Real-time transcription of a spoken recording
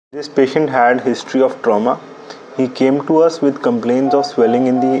This patient had history of trauma. He came to us with complaints of swelling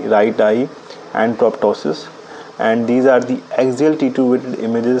in the right eye and proptosis, and these are the axial T2 weighted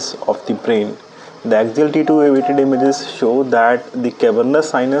images of the brain. The axial T2 weighted images show that the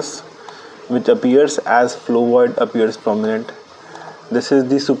cavernous sinus, which appears as flow void, appears prominent. This is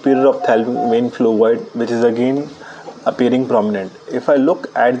the superior ophthalmic vein flow void, which is again appearing prominent. If I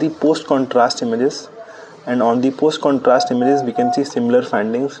look at the post contrast images, and on the post contrast images we can see similar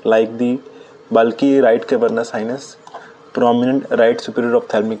findings like the bulky right cavernous sinus, prominent right superior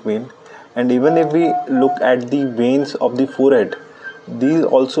ophthalmic vein, and even if we look at the veins of the forehead, these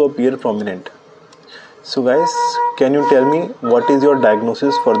also appear prominent. So guys, can you tell me what is your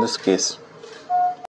diagnosis for this case?